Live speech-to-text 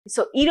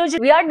So,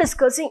 we are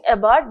discussing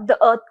about the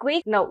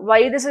earthquake. Now,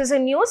 why this is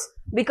in news?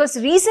 Because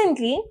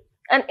recently,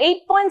 an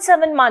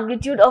 8.7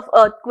 magnitude of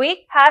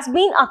earthquake has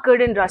been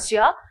occurred in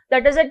Russia,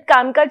 that is at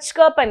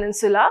Kamchatka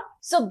Peninsula.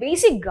 So,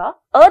 basically,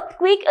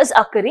 earthquake is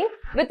occurring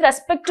with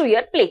respect to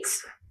your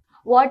plates.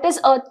 What is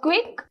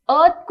earthquake?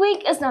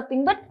 Earthquake is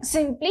nothing but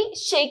simply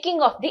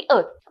shaking of the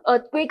earth.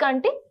 Earthquake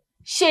ante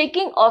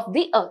shaking of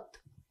the earth.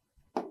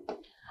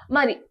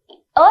 Mari,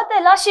 earth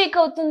ela shake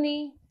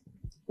avutundi?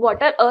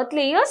 What are earth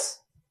layers?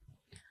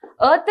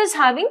 Earth is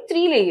having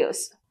 3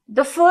 layers.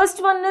 The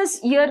first one is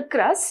your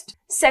crust,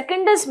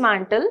 second is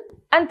mantle,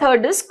 and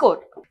third is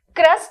core.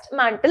 Crust,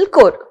 mantle,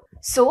 core.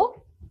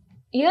 So,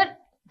 your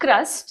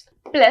crust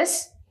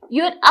plus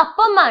your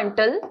upper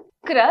mantle,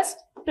 crust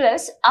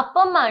plus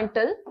upper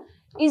mantle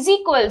is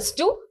equals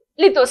to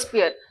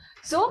lithosphere.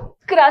 So,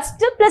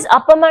 crust plus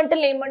upper mantle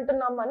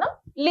emantunnam mana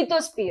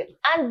lithosphere.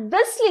 And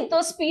this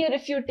lithosphere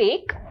if you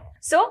take,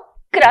 so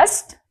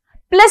crust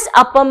plus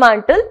upper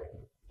mantle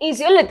is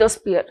your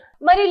lithosphere.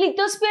 Mari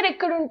lithosphere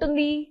ekkada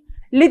untundi?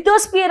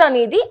 Lithosphere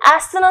anedi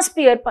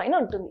asthenosphere paina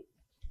untundi.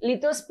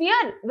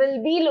 Lithosphere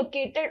will be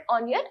located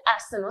on your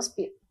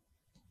asthenosphere.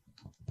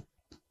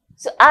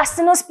 So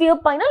asthenosphere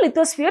paina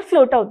lithosphere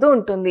float avutu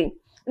untundi.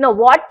 Now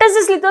what is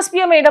this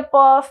lithosphere made up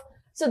of?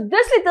 So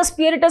this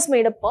lithosphere, it is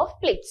made up of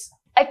plates.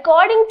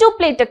 According to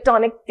plate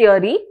tectonic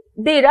theory,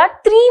 there are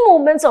 3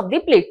 movements of the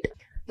plate.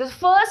 The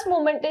first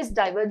movement is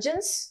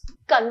divergence,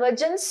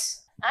 convergence,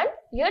 and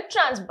your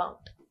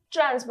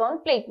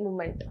transbound plate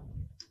movement.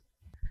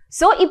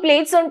 So, ఈ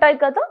plates ఉంటాయి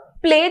కదా,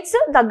 plates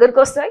దగ్గరకు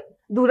వస్తాయి,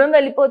 దూరం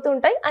వెళ్ళిపోతూ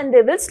ఉంటాయి, and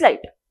they will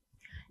slide.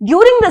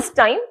 During this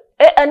time,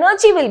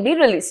 energy will be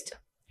released.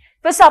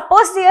 But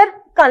suppose they are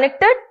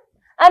connected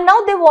and now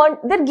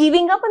they're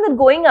giving up and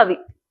they're going away.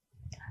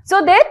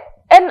 So, there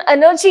an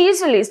energy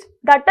is released.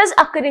 That is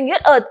occurring your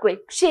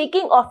earthquake,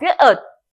 shaking of your earth.